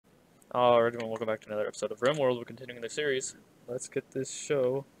Alright, everyone, welcome back to another episode of Rimworld. We're continuing the series. Let's get this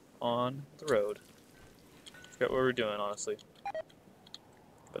show on the road. Forget what we're doing, honestly.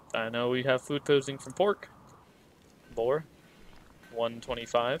 But I know we have food poisoning from pork. Boar.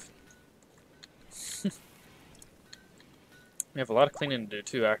 125. We have a lot of cleaning to do,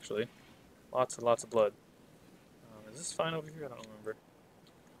 too, actually. Lots and lots of blood. Is this fine over here? I don't remember.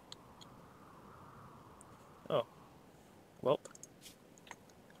 Oh. Welp.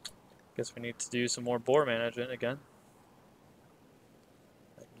 Guess we need to do some more boar management again.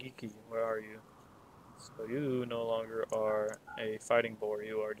 Geeky, where are you? So you no longer are a fighting boar,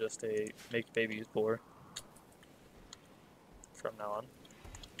 you are just a make babies boar. From now on. Are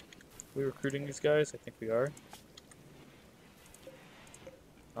we recruiting these guys? I think we are.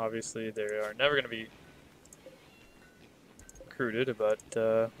 Obviously they are never going to be recruited, but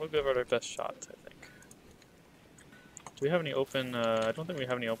we'll give it our best shot, I think. Do we have any open, I don't think we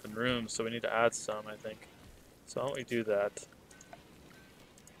have any open rooms, so we need to add some, I think. So why don't we do that?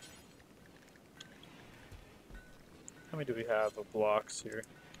 How many do we have of blocks here?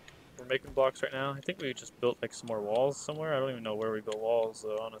 We're making blocks right now. I think we just built like some more walls somewhere. I don't even know where we built walls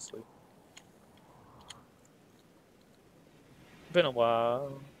though, honestly. Been a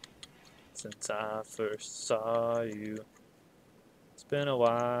while since I first saw you. It's been a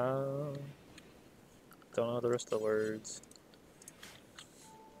while. Don't know the rest of the words.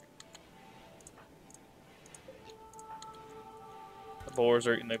 The boars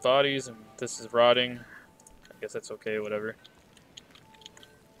are eating their bodies and this is rotting. I guess that's okay, whatever.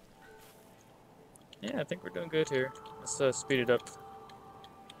 Yeah, I think we're doing good here. Let's speed it up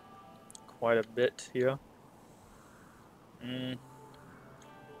quite a bit here. And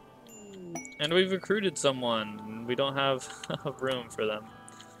we've recruited someone. We don't have a room for them.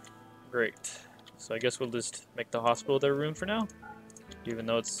 Great. So I guess we'll just make the hospital their room for now. Even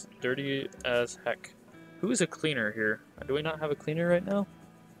though it's dirty as heck. Who is a cleaner here? Do we not have a cleaner right now?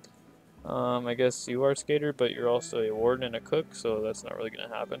 I guess you are Skater, but you're also a warden and a cook, so that's not really going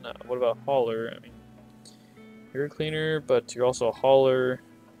to happen. What about hauler? I mean, you're a cleaner, but you're also a hauler.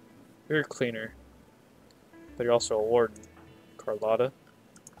 You're a cleaner, but you're also a warden. Carlotta.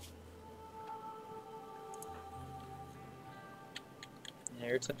 Yeah,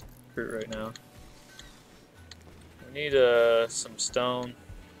 you're a recruit right now. We need some stone.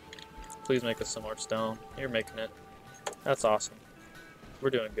 Please make us some more stone. You're making it. That's awesome. We're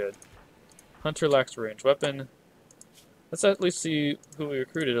doing good. Hunter lacks range weapon. Let's at least see who we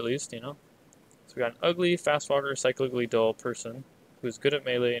recruited, at least, you know. So we got an ugly, fast walker, cyclically dull person who's good at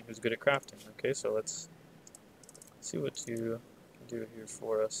melee and who's good at crafting. Okay, so let's see what you can do here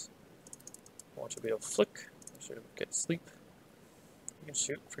for us. I want you to be able to flick. Make sure to get sleep. You can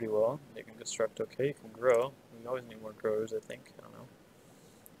shoot pretty well. You can construct okay. You can grow. We always need more growers, I think. I don't know.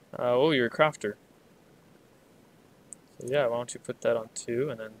 Oh, you're a crafter. So yeah, why don't you put that on 2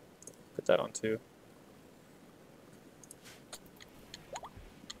 and then put that on 2.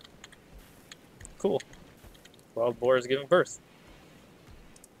 Cool. Wild boar is giving birth.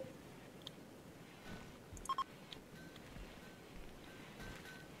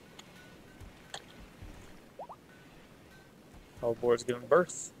 Wild boar is giving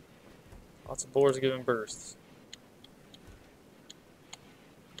birth. Lots of boars giving births.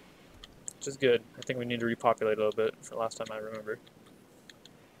 Which is good. I think we need to repopulate a little bit for last time I remember.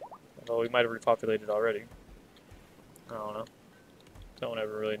 Although we might have repopulated already. I don't know. Don't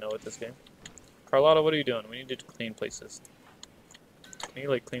ever really know with this game. Carlotta, what are you doing? We need to clean places. Can you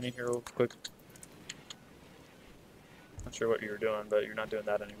like clean in here real quick? Not sure what you were doing, but you're not doing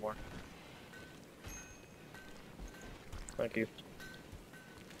that anymore. Thank you.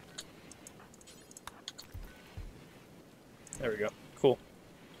 There we go. Cool.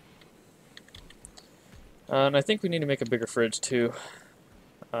 And I think we need to make a bigger fridge too.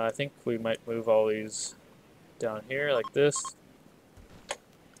 I think we might move all these down here like this.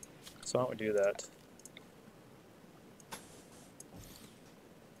 So why don't we do that?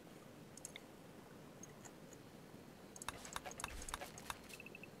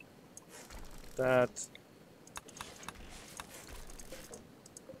 That.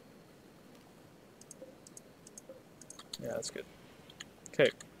 Yeah, that's good. Okay.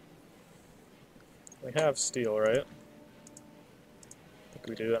 We have steel, right? I think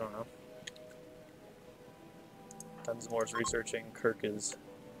we do, I don't know. Dunsmore's researching, Kirk is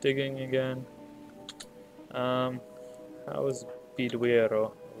digging again. How is Biduero,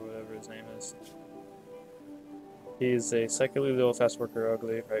 or whatever his name is? He's a psychically little, fast worker,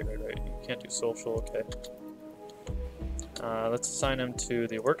 ugly. Right. You can't do social, okay. Let's assign him to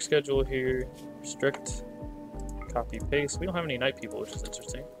the work schedule here. Restrict. Copy, paste. We don't have any night people, which is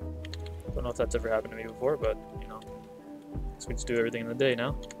interesting. Don't know if that's ever happened to me before, but, you know, so we just do everything in the day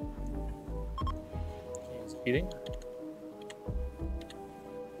now. He's eating.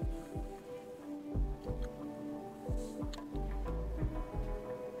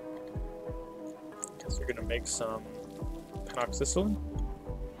 Guess we're gonna make some penoxycyline.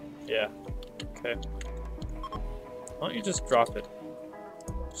 Yeah. Okay. Why don't you just drop it?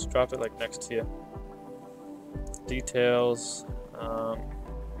 Just drop it like next to you. Details.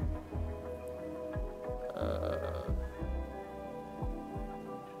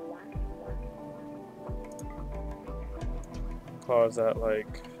 Pause at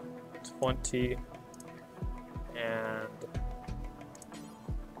like 20 and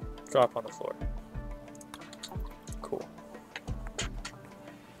drop on the floor. Cool.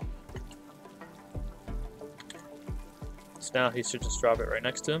 So now he should just drop it right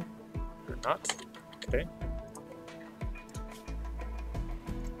next to him, or not. Okay.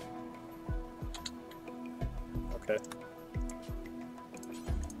 Okay.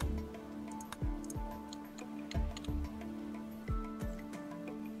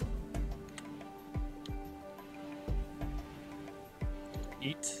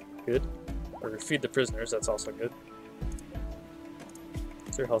 Eat, good. Or feed the prisoners, that's also good.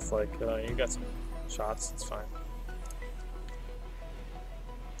 What's your health like? You got some shots, it's fine.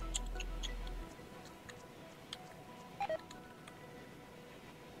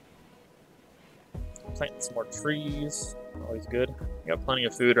 Plant some more trees, always good. We got plenty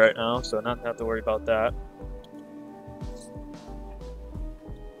of food right now, so not have to worry about that.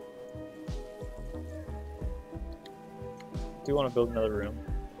 Do want to build another room.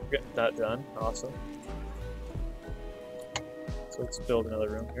 We're getting that done, awesome. So let's build another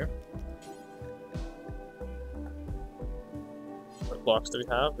room here. What blocks do we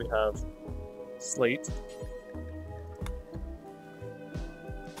have? We have slate.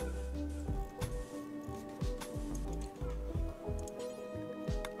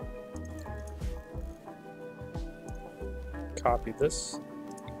 Copy this.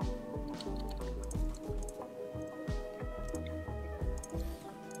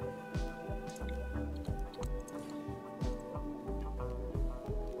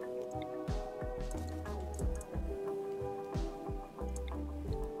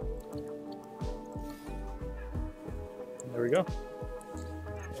 There we go.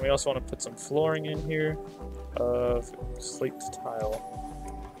 And we also want to put some flooring in here of slate tile.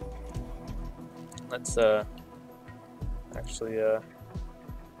 Let's actually yeah,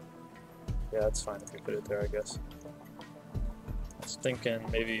 it's fine if we put it there, I guess. I was thinking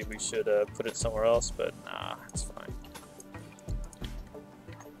maybe we should put it somewhere else, but nah, it's fine.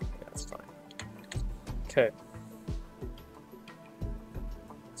 Yeah, it's fine. Okay.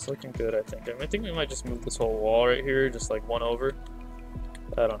 It's looking good, I think. I think we might just move this whole wall right here, just like one over.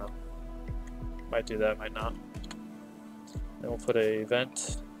 I don't know. Might do that, might not. Then we'll put a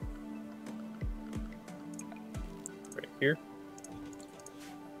vent right here.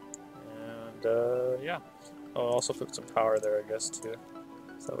 And yeah. I'll also put some power there, I guess, too.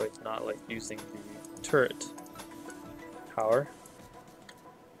 So that way it's not like using the turret power.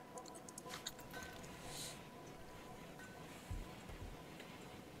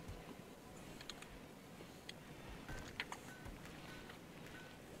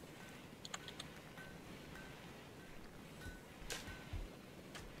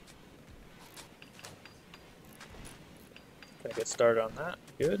 Gonna get started on that.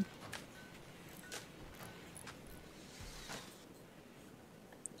 Good.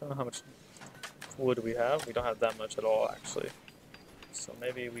 Don't know how much wood we have. We don't have that much at all, actually. So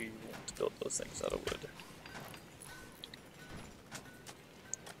maybe we won't build those things out of wood.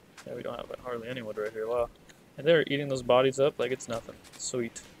 Yeah, we don't have hardly any wood right here. Wow. And they're eating those bodies up like it's nothing.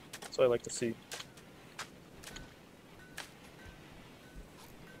 Sweet. That's what I like to see.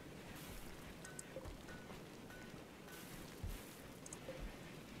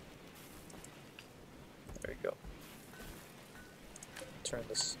 There you go. Turn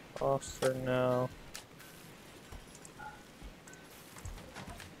this off for now.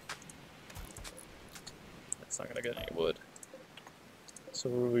 It's not gonna get any wood. So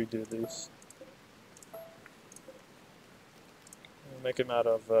where do we do these? We'll make them out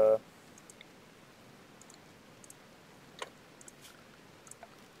of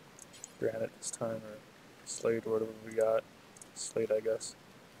granite this time, or slate, or whatever we got. Slate, I guess.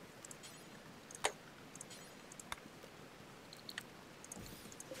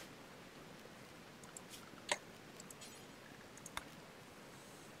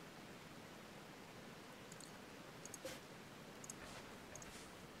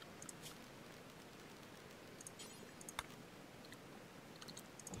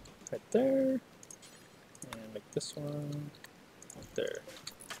 right there. And make this one right there.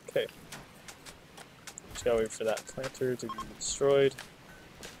 Okay. Just gotta wait for that planter to be destroyed.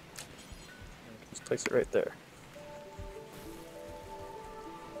 And just place it right there.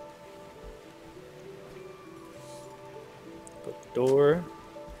 Put the door.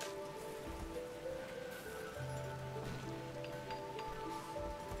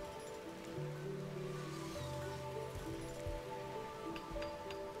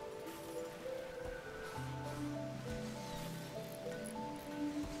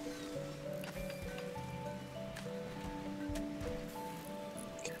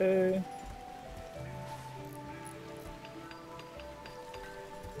 Okay.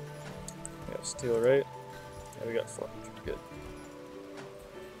 We got steel, right? Yeah, we got 400. Good.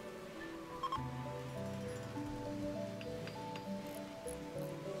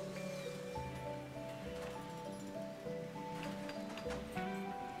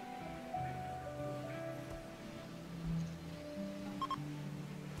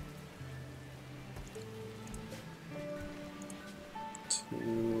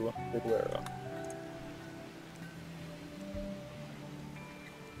 To Biguero.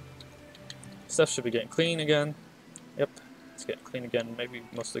 Stuff should be getting clean again. Yep, it's getting clean again. Maybe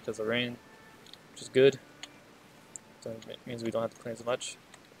mostly because of rain, which is good. So it means we don't have to clean as much.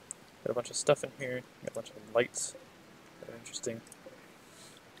 Got a bunch of stuff in here. Got a bunch of lights that are interesting.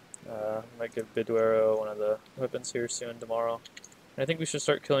 Might give Biguero one of the weapons here soon tomorrow. And I think we should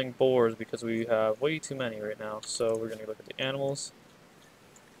start killing boars because we have way too many right now. So we're gonna look at the animals.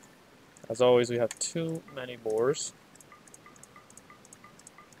 As always, we have too many boars.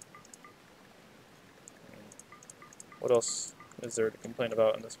 What else is there to complain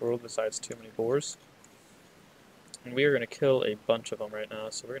about in this world besides too many boars? And we are going to kill a bunch of them right now.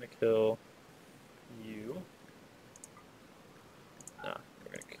 So we're going to kill you. Nah,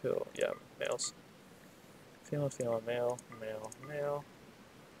 we're going to kill, yeah, males. Female, female, male, male, male.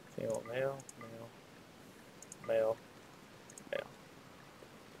 Female, male, male, male, male.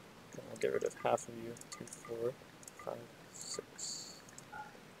 And we'll get rid of half of you. 2, 4, 5, 6.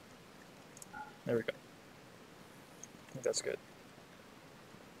 There we go. I think that's good.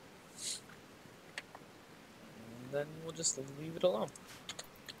 And then we'll just leave it alone.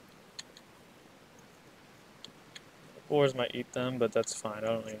 The boars might eat them, but that's fine. I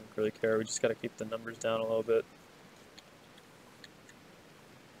don't even really care. We just gotta keep the numbers down a little bit.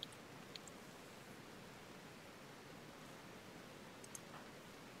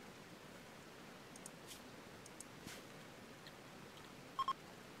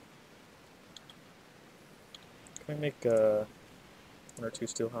 Can we make 1 or 2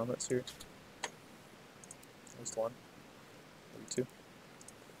 steel helmets here? At least 1. Maybe 2.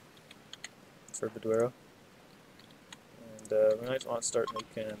 For Biguero. And we might want to start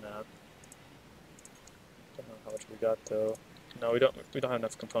making, don't know how much we got though. No, we don't have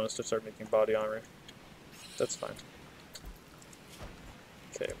enough components to start making body armor. That's fine.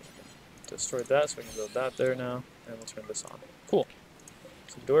 Okay, destroy that so we can build that there now, and we'll turn this on. Cool.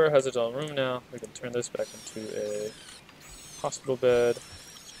 So Biguero has its own room now. We can turn this back into a hospital bed.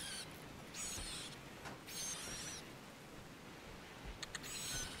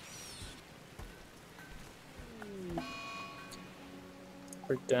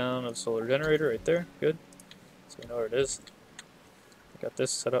 Breakdown of solar generator right there. Good. So we know where it is. We got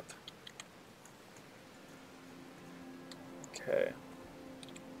this set up. Okay.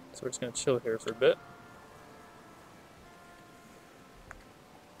 So we're just gonna chill here for a bit.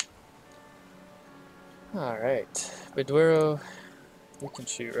 Alright. Biguero, you can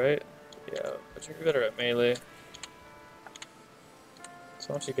shoot, right? Yeah, but you're better at melee. So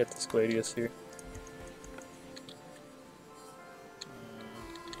why don't you get this Gladius here?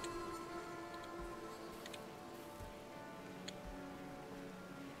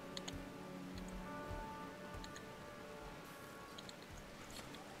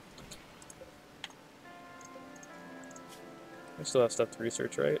 We still have stuff to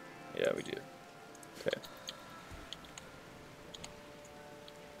research, right? Yeah, we do. Okay.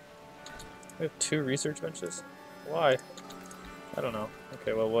 We have 2 research benches? Why? I don't know.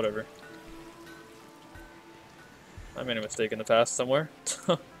 Okay, well, whatever. I made a mistake in the past somewhere.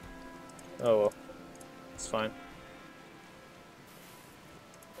 Oh well. It's fine.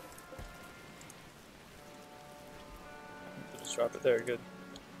 Just drop it there, good.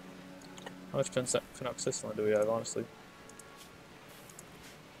 How much phenoxysilin do we have, honestly?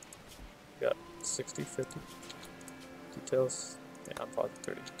 We got 60, 50 details. Yeah, I'm positive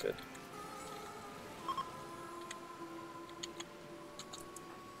 30. Good.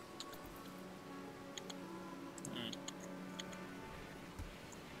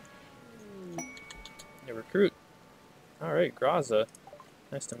 recruit. Alright, Graza.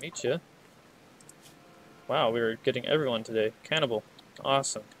 Nice to meet you. Wow, we were getting everyone today. Cannibal.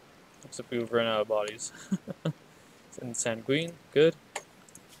 Awesome. Except we've run out of bodies. And Sanguine. Good.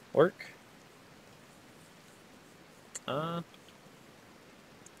 Work.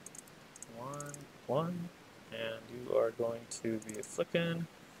 One. And you are going to be a flippin'.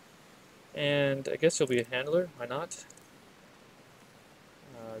 And I guess you'll be a handler. Why not?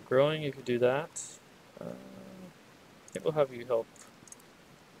 Growing, you could do that. I think we'll have you help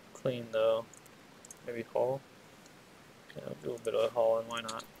clean, though. Maybe haul. Yeah, we'll do a little bit of hauling. Why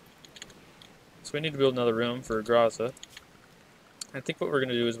not? So we need to build another room for Graza. I think what we're going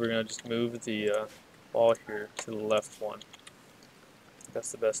to do is we're going to just move the wall here to the left one.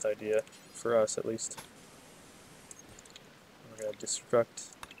 That's the best idea, for us at least. We're going to destruct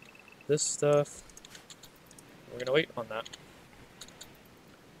this stuff. We're going to wait on that.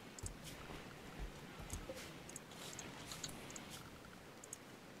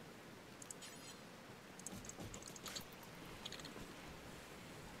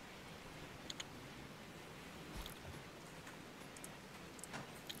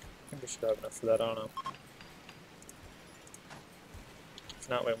 I think we should have enough for that, I don't know. If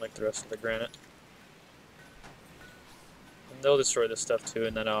not, we'll make the rest of the granite. And they'll destroy this stuff too,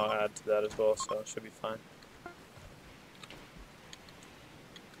 and then I'll add to that as well, so it should be fine.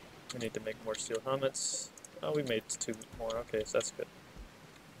 We need to make more steel helmets. Oh, we made 2 more. Okay, so that's good.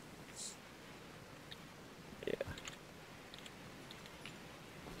 Yeah.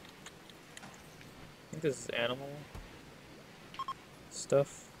 I think this is animal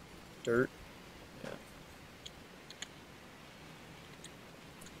stuff. Dirt. Yeah.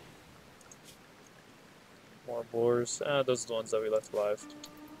 More boars. Those are the ones that we left alive.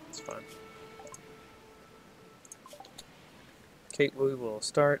 It's fine. Okay, we will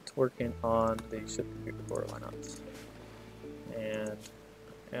start working on the ship here, or why not? And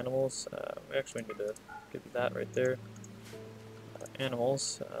animals. We actually need to give you that right there.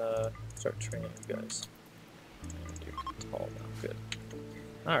 Animals. Start training you guys. And you're tall now. Good.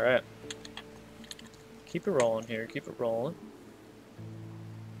 Alright. Keep it rolling here. Keep it rolling.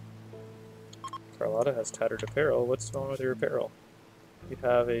 Carlotta has tattered apparel. What's wrong with your apparel? You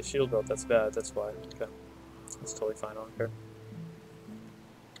have a shield belt. That's bad. That's why. Okay. That's totally fine. I don't care.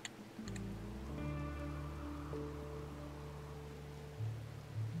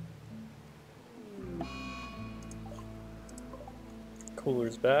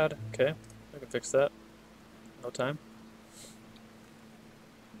 Cooler's bad. Okay. I can fix that. No time.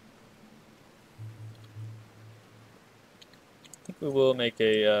 I think we will make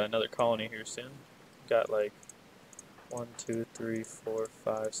a another colony here soon. Got like 1, 2, 3, 4,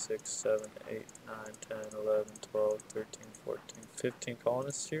 5, 6, 7, 8, 9, 10, 11, 12, 13, 14, 15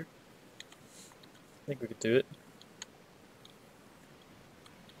 colonists here. I think we could do it.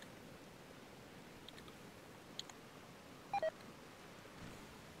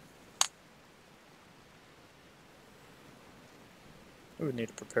 We would need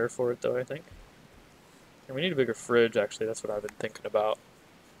to prepare for it though, I think. And we need a bigger fridge, actually. That's what I've been thinking about.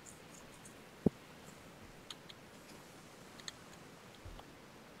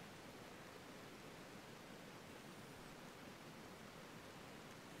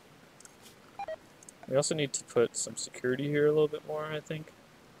 We also need to put some security here a little bit more, I think.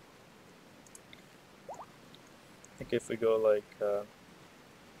 I think if we go like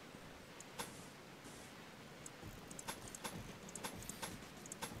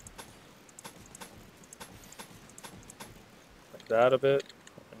that a bit,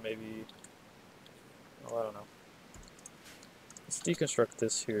 and maybe, oh, I don't know. Let's deconstruct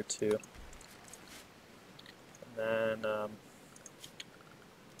this here too. And then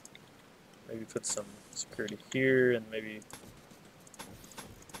maybe put some security here, and maybe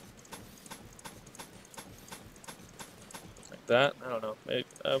like that. I don't know. Maybe,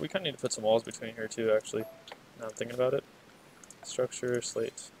 we kind of need to put some walls between here too, actually. Now I'm thinking about it. Structure,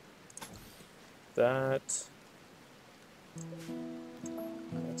 slate. That.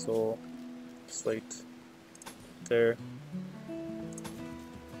 Cancel. Slate. There.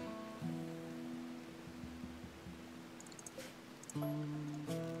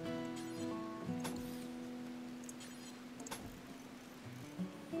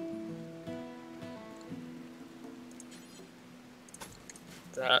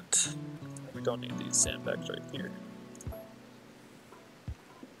 That. We don't need these sandbags right here.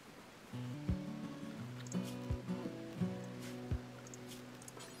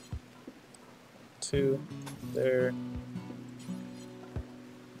 Two. There.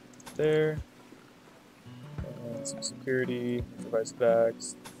 There. And some security. Improvise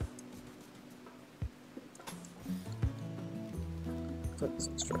bags. put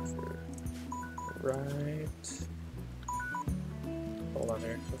some structure right. Hold on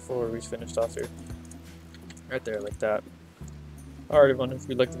here before we finished off here. Right there, like that. Alright everyone, if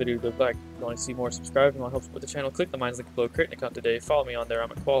you liked the video, leave a like. If you want to see more, subscribe. If you want to help support the channel, click the mines link below, create an account today. Follow me on there.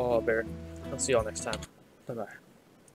 I'm at Bear. I'll see y'all next time. Bye bye.